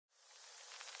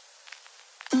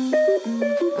Today,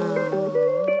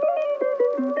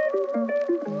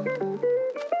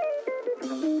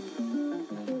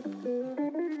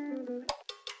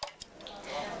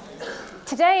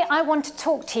 I want to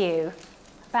talk to you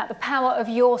about the power of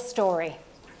your story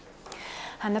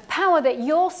and the power that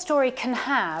your story can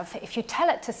have if you tell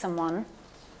it to someone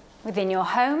within your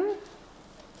home,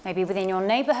 maybe within your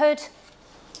neighborhood,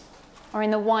 or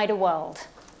in the wider world.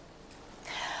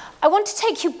 I want to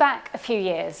take you back a few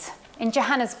years in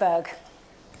Johannesburg.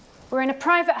 We're in a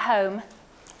private home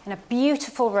in a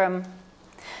beautiful room.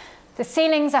 The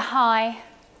ceilings are high,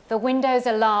 the windows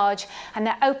are large, and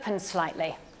they're open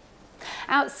slightly.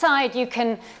 Outside, you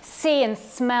can see and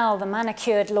smell the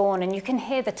manicured lawn, and you can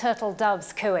hear the turtle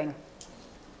doves cooing.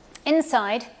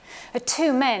 Inside are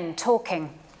two men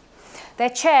talking. Their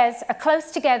chairs are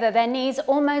close together, their knees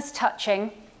almost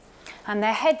touching, and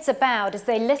their heads are bowed as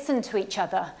they listen to each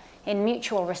other in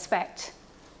mutual respect.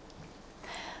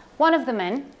 One of the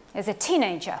men is a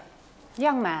teenager,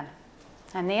 young man,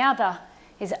 and the other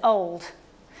is old,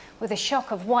 with a shock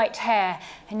of white hair,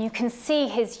 and you can see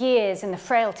his years in the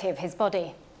frailty of his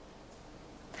body.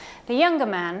 The younger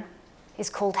man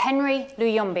is called Henry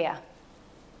Luyombia,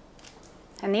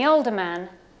 and the older man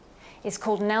is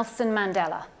called Nelson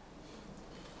Mandela.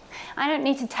 I don't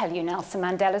need to tell you Nelson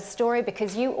Mandela's story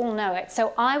because you all know it,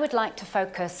 so I would like to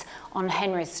focus on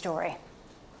Henry's story.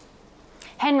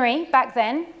 Henry, back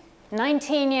then,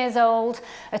 19 years old,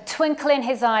 a twinkle in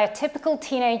his eye, a typical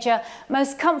teenager,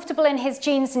 most comfortable in his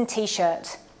jeans and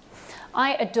t-shirt.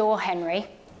 I adore Henry,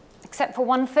 except for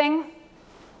one thing.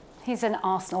 He's an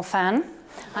Arsenal fan.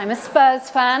 I'm a Spurs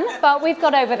fan, but we've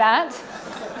got over that.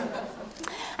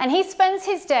 And he spends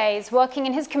his days working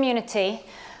in his community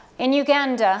in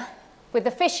Uganda with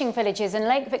the fishing villages in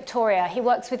Lake Victoria. He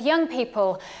works with young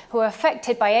people who are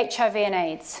affected by HIV and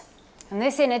AIDS. And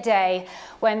this in a day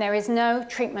when there is no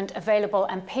treatment available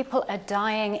and people are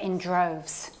dying in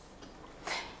droves.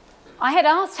 I had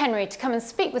asked Henry to come and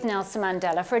speak with Nelson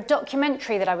Mandela for a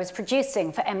documentary that I was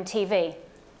producing for MTV.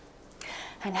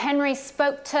 And Henry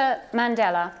spoke to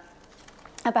Mandela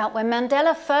about when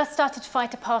Mandela first started to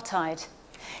fight apartheid.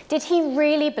 Did he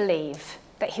really believe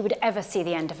that he would ever see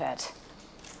the end of it?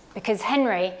 Because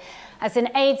Henry, as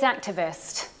an AIDS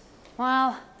activist,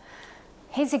 well,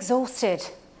 he's exhausted.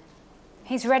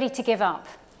 He's ready to give up.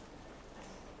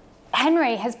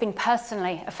 Henry has been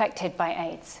personally affected by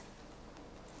AIDS.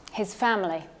 His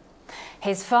family,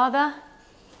 his father,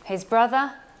 his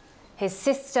brother, his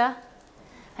sister,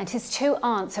 and his two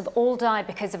aunts have all died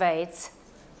because of AIDS.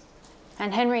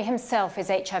 And Henry himself is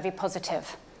HIV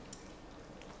positive.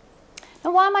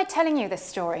 Now, why am I telling you this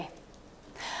story?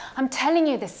 I'm telling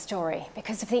you this story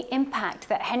because of the impact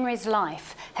that Henry's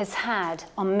life has had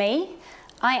on me.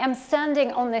 I am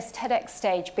standing on this TEDx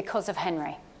stage because of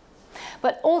Henry,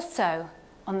 but also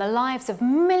on the lives of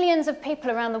millions of people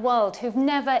around the world who've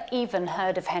never even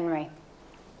heard of Henry.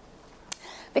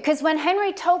 Because when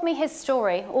Henry told me his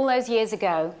story all those years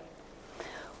ago,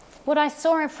 what I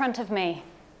saw in front of me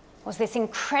was this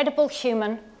incredible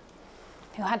human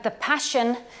who had the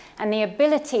passion and the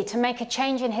ability to make a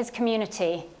change in his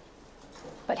community,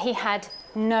 but he had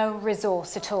no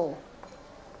resource at all.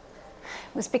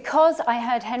 It was because I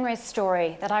heard Henry's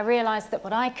story that I realized that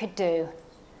what I could do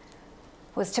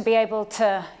was to be able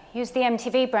to use the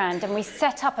MTV brand, and we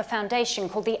set up a foundation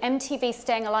called the MTV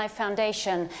Staying Alive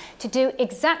Foundation to do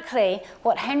exactly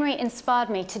what Henry inspired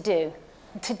me to do.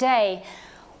 And today,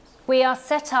 we are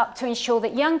set up to ensure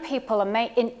that young people are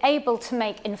able to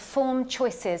make informed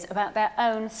choices about their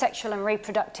own sexual and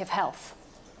reproductive health.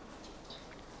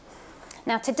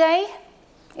 Now, today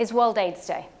is World AIDS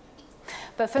Day.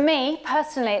 But for me,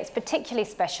 personally, it's particularly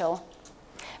special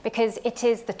because it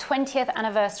is the 20th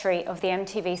anniversary of the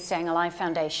MTV Staying Alive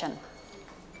Foundation.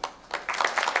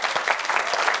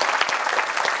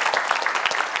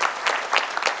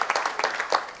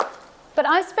 But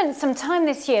I've spent some time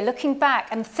this year looking back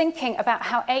and thinking about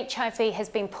how HIV has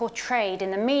been portrayed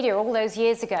in the media all those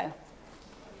years ago.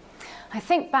 I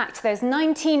think back to those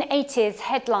 1980s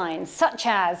headlines, such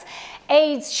as,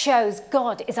 AIDS shows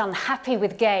God is unhappy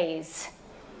with gays,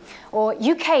 or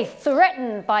UK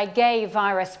threatened by gay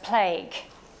virus plague.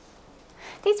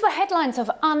 These were headlines of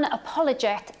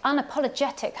unapologetic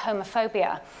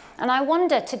homophobia, and I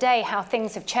wonder today how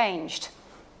things have changed.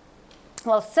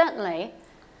 Well, certainly,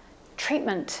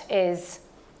 treatment is,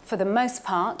 for the most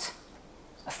part,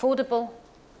 affordable,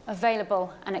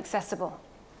 available, and accessible.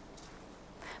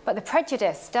 But the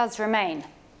prejudice does remain.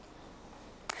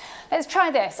 Let's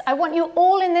try this. I want you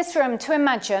all in this room to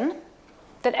imagine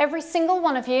that every single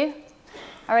one of you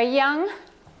are a young,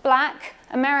 black,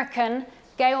 American,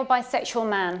 gay or bisexual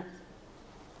man.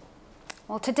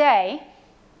 Well, today,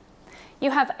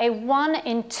 you have a 1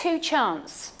 in 2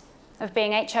 chance of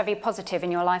being HIV positive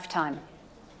in your lifetime.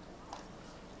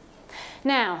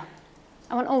 Now,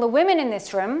 I want all the women in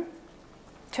this room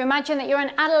to imagine that you're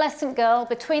an adolescent girl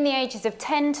between the ages of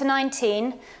 10 to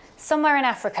 19, somewhere in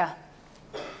Africa.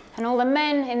 And all the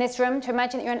men in this room to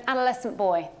imagine that you're an adolescent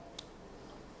boy.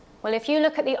 Well, if you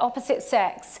look at the opposite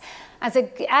sex, as an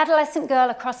adolescent girl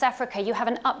across Africa, you have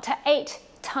an up to 8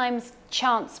 times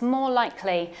chance more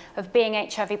likely of being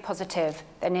HIV positive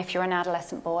than if you're an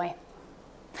adolescent boy.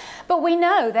 But we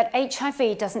know that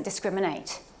HIV doesn't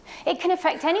discriminate. It can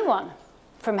affect anyone,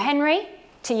 from Henry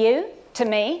to you to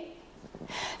me.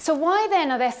 So why then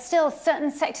are there still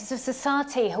certain sectors of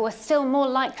society who are still more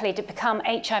likely to become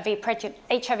HIV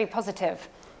positive?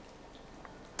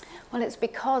 Well, it's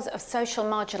because of social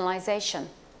marginalization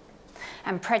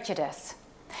and prejudice.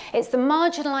 It's the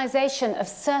marginalization of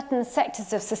certain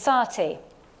sectors of society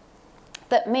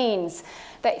that means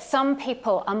that some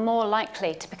people are more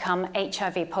likely to become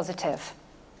HIV positive.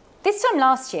 This time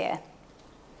last year,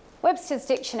 Webster's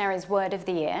Dictionary's word of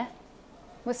the year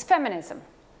was feminism.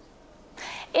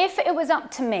 If it was up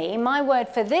to me, my word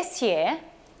for this year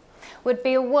would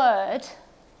be a word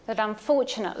that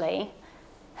unfortunately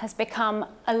has become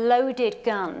a loaded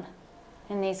gun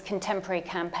in these contemporary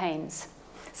campaigns,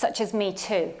 such as Me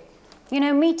Too. You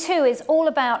know, Me Too is all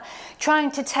about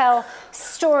trying to tell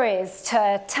stories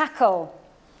to tackle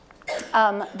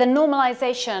the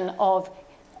normalization of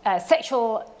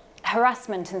sexual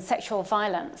harassment and sexual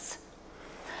violence.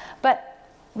 But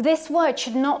this word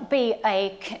should not be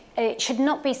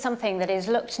something that is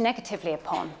looked negatively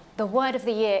upon. The word of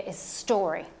the year is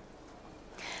story.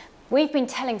 We've been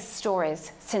telling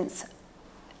stories since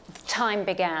time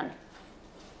began.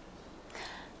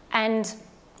 And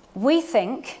we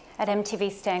think at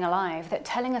MTV Staying Alive that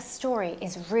telling a story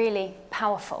is really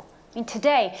powerful. I mean,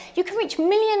 today, you can reach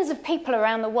millions of people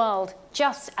around the world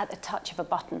just at the touch of a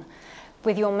button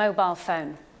with your mobile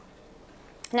phone.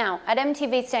 Now, at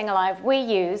MTV Staying Alive, we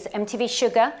use MTV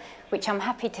Sugar, which I'm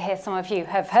happy to hear some of you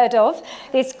have heard of,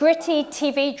 this gritty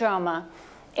TV drama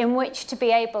in which to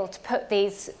be able to put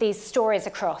these stories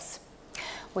across.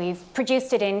 We've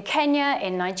produced it in Kenya,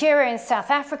 in Nigeria, in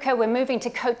South Africa. We're moving to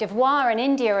Côte d'Ivoire and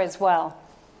India as well.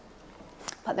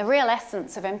 But the real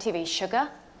essence of MTV Sugar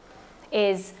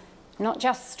is not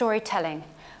just storytelling,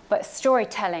 but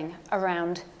storytelling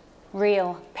around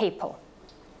real people.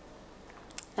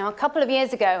 Now, a couple of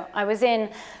years ago, I was in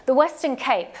the Western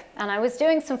Cape, and I was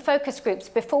doing some focus groups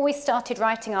before we started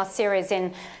writing our series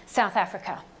in South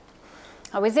Africa.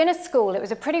 I was in a school. It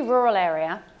was a pretty rural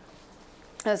area.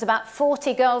 There was about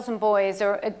 40 girls and boys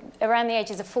around the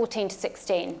ages of 14 to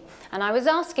 16. And I was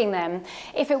asking them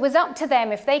if it was up to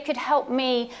them, if they could help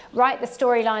me write the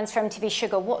storylines for MTV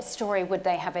Sugar, what story would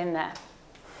they have in there?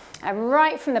 And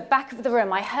right from the back of the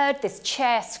room, I heard this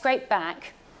chair scrape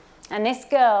back. And this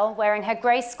girl, wearing her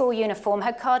grey school uniform,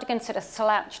 her cardigan sort of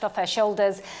slouched off her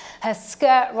shoulders, her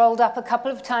skirt rolled up a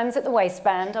couple of times at the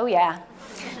waistband, oh yeah.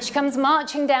 She comes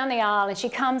marching down the aisle, and she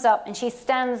comes up and she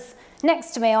stands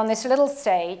next to me on this little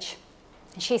stage.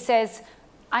 And she says,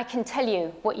 I can tell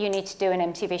you what you need to do in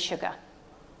MTV Sugar.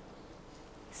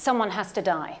 Someone has to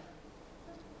die.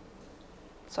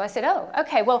 So I said, oh,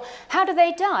 okay, well, how do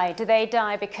they die? Do they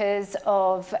die because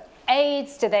of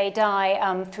AIDS? Do they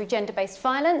die through gender-based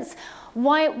violence?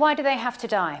 Why do they have to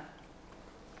die?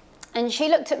 And she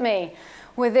looked at me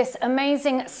with this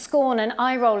amazing scorn and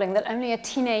eye-rolling that only a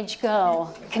teenage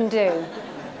girl can do.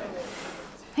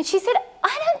 And she said,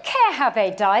 I don't care how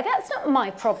they die. That's not my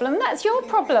problem. That's your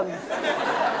problem.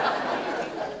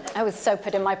 I was so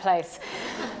put in my place.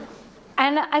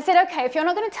 And I said, okay, if you're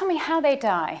not going to tell me how they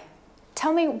die,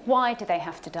 tell me why do they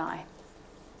have to die?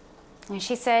 And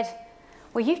she said,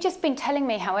 well, you've just been telling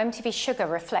me how MTV Sugar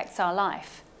reflects our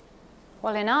life.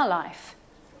 Well, in our life,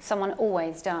 someone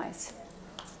always dies.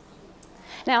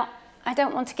 Now, I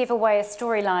don't want to give away a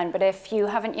storyline, but if you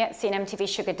haven't yet seen MTV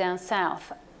Sugar Down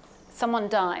South, someone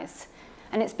dies.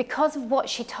 And it's because of what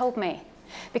she told me,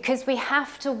 because we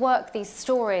have to work these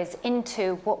stories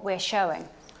into what we're showing.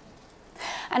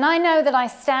 And I know that I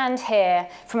stand here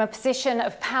from a position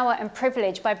of power and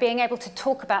privilege by being able to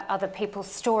talk about other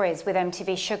people's stories with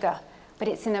MTV Sugar, but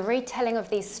it's in the retelling of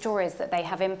these stories that they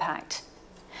have impact.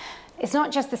 It's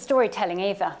not just the storytelling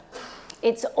either.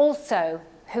 It's also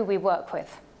who we work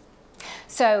with.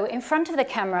 So in front of the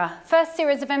camera, first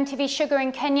series of MTV Sugar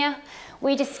in Kenya,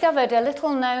 we discovered a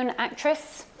little-known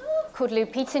actress called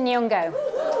Lupita Nyong'o.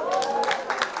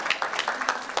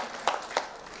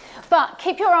 But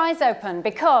keep your eyes open,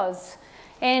 because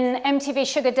in MTV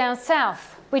Sugar Down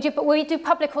South, We do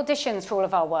public auditions for all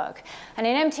of our work. And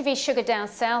in MTV Sugar Down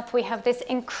South, we have this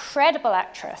incredible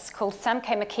actress called Sam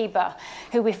K. Makiba,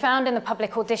 who we found in the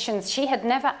public auditions. She had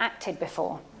never acted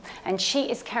before, and she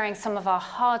is carrying some of our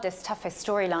hardest, toughest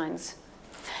storylines.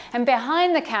 And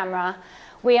behind the camera,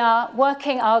 we are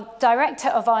working, our director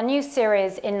of our new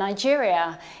series in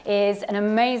Nigeria is an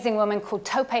amazing woman called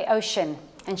TEDxEuston,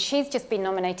 and she's just been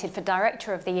nominated for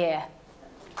Director of the Year.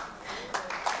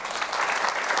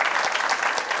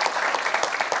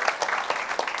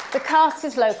 The cast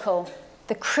is local,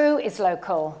 the crew is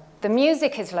local, the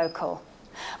music is local,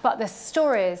 but the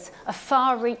stories are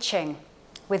far-reaching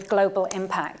with global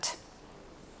impact.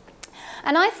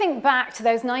 And I think back to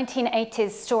those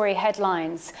 1980s story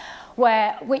headlines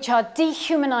which are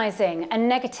dehumanizing and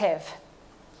negative.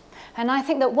 And I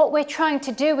think that what we're trying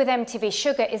to do with MTV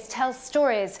Sugar is tell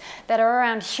stories that are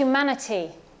around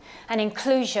humanity and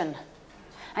inclusion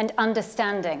and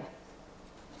understanding.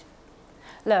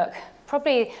 Look,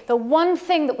 probably the one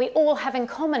thing that we all have in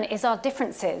common is our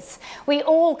differences. We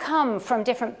all come from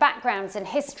different backgrounds and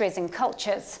histories and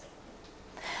cultures.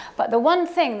 But the one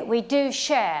thing that we do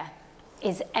share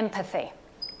is empathy.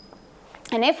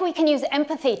 And if we can use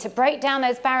empathy to break down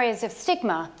those barriers of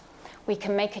stigma, we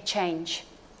can make a change.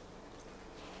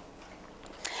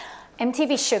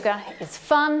 MTV Sugar is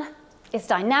fun, it's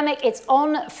dynamic, it's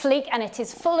on fleek, and it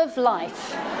is full of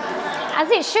life. As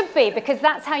it should be, because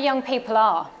that's how young people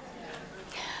are.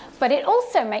 But it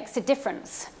also makes a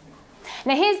difference.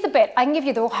 Now here's the bit, I can give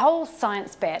you the whole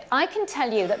science bit. I can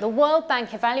tell you that the World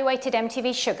Bank evaluated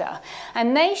MTV Sugar,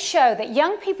 and they show that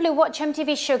young people who watch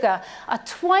MTV Sugar are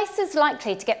twice as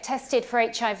likely to get tested for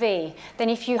HIV than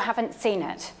if you haven't seen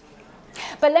it.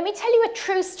 But let me tell you a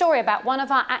true story about one of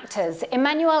our actors,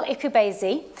 Emmanuel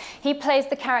Ikubezi. He plays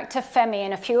the character Femi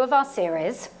in a few of our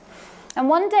series. And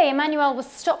one day Emmanuel was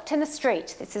stopped in the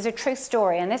street. This is a true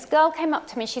story. And this girl came up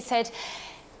to me, she said,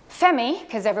 Femi,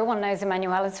 because everyone knows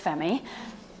Emmanuel as Femi,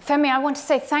 Femi, I want to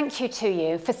say thank you to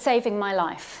you for saving my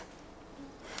life.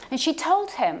 And she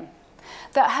told him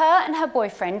that her and her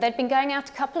boyfriend, they'd been going out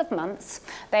a couple of months.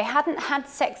 They hadn't had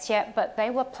sex yet, but they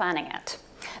were planning it.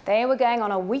 They were going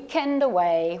on a weekend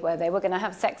away where they were going to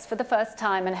have sex for the first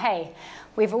time. And hey,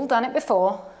 we've all done it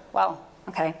before. Well,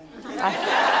 okay.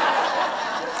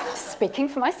 Speaking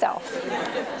for myself.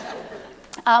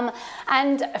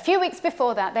 And a few weeks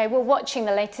before that, they were watching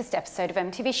the latest episode of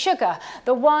MTV Sugar.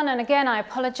 The one, and again, I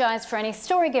apologize for any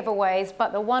story giveaways,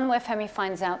 but the one where Femi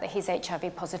finds out that he's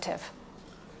HIV positive.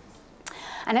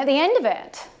 And at the end of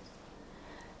it,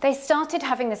 they started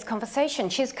having this conversation.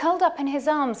 She's curled up in his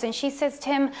arms and she says to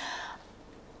him,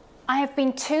 I have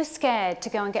been too scared to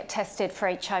go and get tested for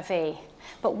HIV,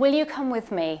 but will you come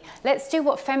with me? Let's do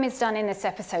what Femi's done in this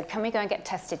episode. Can we go and get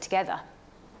tested together?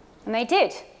 And they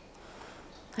did.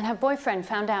 And her boyfriend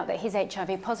found out that he's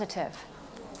HIV positive.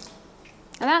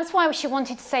 And that's why she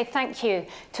wanted to say thank you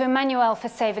to Emmanuel for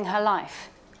saving her life.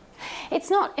 It's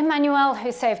not Emmanuel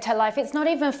who saved her life. It's not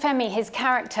even Femi, his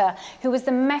character, who was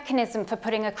the mechanism for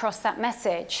putting across that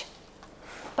message.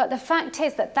 But the fact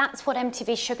is that that's what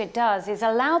MTV Sugar does, is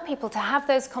allow people to have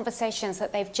those conversations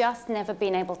that they've just never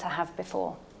been able to have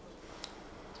before.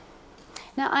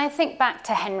 Now, I think back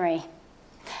to Henry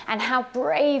and how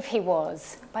brave he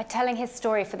was by telling his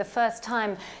story for the first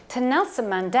time to Nelson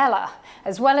Mandela,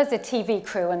 as well as the TV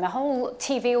crew and the whole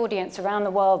TV audience around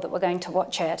the world that were going to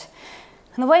watch it.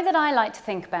 And the way that I like to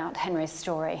think about Henry's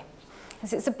story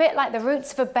is it's a bit like the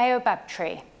roots of a baobab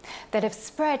tree that have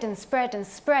spread and spread and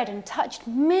spread and touched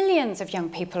millions of young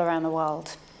people around the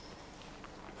world.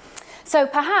 So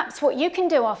perhaps what you can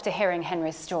do after hearing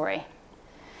Henry's story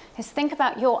is think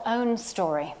about your own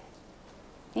story,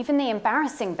 even the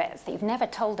embarrassing bits that you've never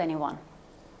told anyone.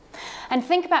 And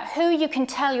think about who you can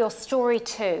tell your story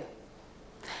to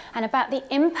and about the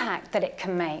impact that it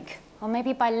can make, or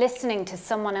maybe by listening to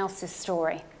someone else's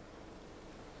story.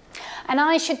 And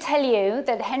I should tell you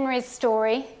that Henry's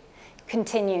story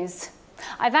continues.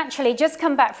 I've actually just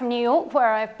come back from New York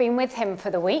where I've been with him for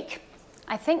the week.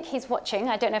 I think he's watching.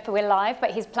 I don't know if we're live,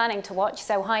 but he's planning to watch,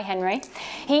 so hi, Henry.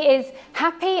 He is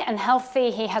happy and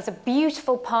healthy. He has a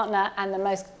beautiful partner and the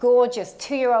most gorgeous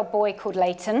 2-year-old boy called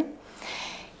Leighton.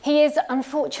 He is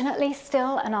unfortunately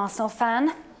still an Arsenal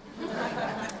fan.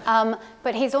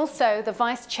 But he's also the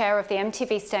vice chair of the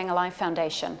MTV Staying Alive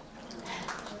Foundation.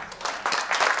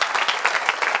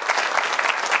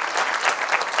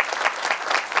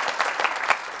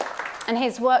 And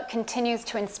his work continues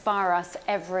to inspire us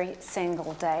every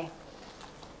single day.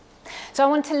 So I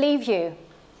want to leave you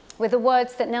with the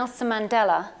words that Nelson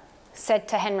Mandela said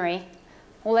to Henry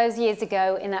all those years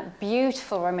ago in that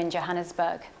beautiful room in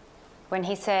Johannesburg, when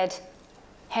he said,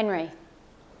 Henry,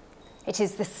 It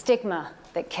is the stigma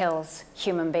that kills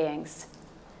human beings,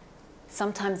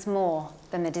 sometimes more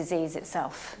than the disease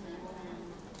itself.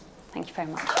 Thank you very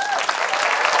much.